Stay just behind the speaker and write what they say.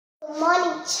Good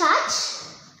morning, church.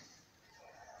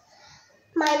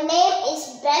 My name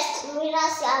is Best Mira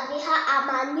Siaviha. I'm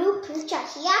a new preacher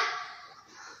here.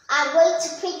 I'm going to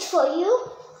preach for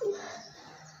you.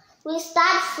 We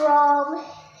start from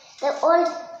the Old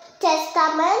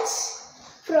Testament,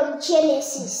 from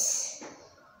Genesis.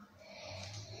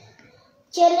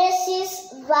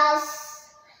 Genesis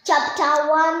chapter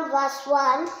 1, verse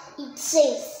 1, it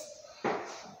says,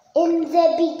 "In the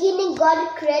beginning God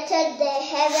created the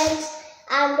heavens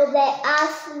and the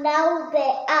earth. Now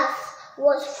the earth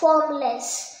was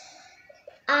formless,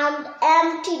 and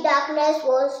empty darkness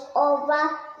was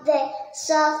over the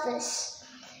surface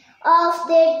of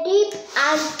the deep,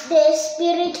 and the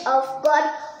Spirit of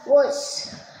God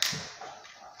was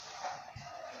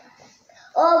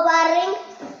hovering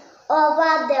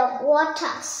over the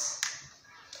waters."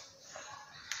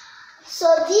 So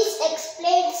this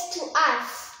explains to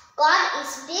us, God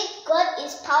is big, God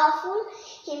is powerful.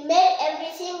 He made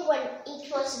everything when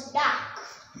it was dark.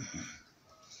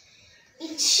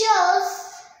 It shows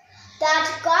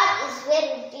that God is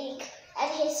very big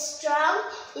and He's strong,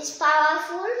 He's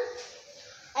powerful,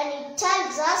 and it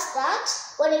tells us that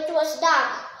when it was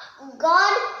dark,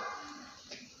 God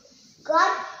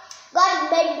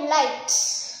made light.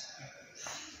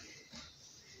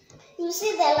 You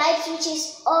see the light which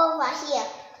is over here.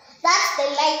 That's the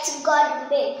light God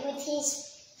made with His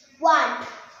word.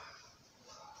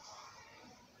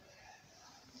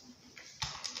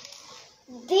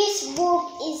 This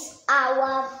book is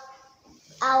our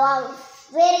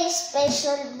very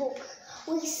special book.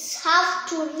 We have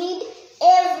to read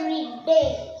every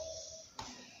day.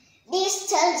 This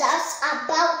tells us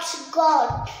about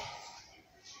God.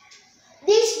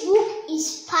 This book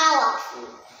is powerful,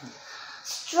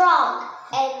 strong,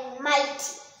 and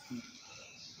mighty.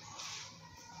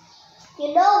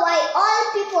 You know why all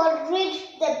people read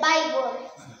the Bible?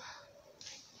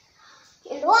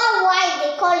 You know why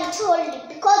they call it holy?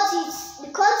 Because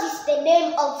it's the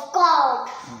name of God,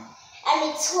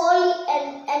 and it's holy,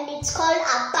 and it's called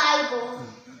a Bible.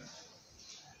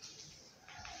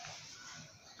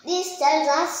 This tells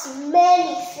us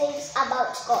many things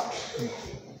about God.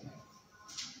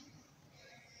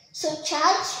 So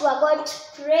church, we are going to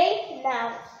pray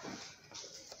now.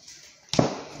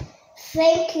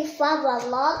 Thank you, Father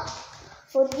Lord,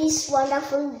 for this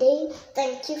wonderful day.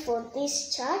 Thank you for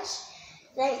this church.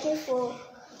 Thank you for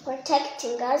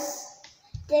protecting us.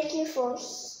 Thank you for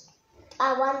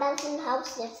a wonderful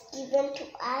house you've given to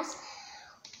us.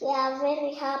 We are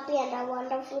very happy, and a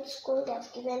wonderful school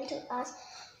you've given to us.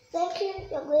 Thank you.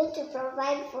 You're going to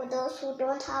provide for those who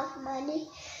don't have money.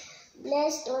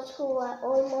 Bless those who are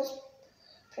almost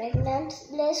pregnant.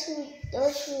 Bless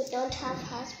those who don't have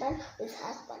husband with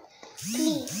husband.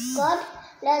 Please, God,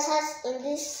 bless us in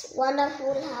this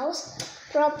wonderful house.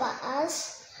 Prosper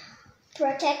us.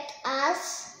 Protect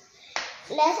us.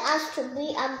 Bless us to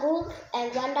be a good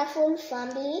and wonderful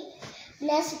family.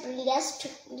 Bring us to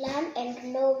learn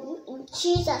and know you. In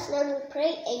Jesus' name we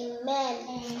pray. Amen.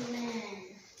 Amen.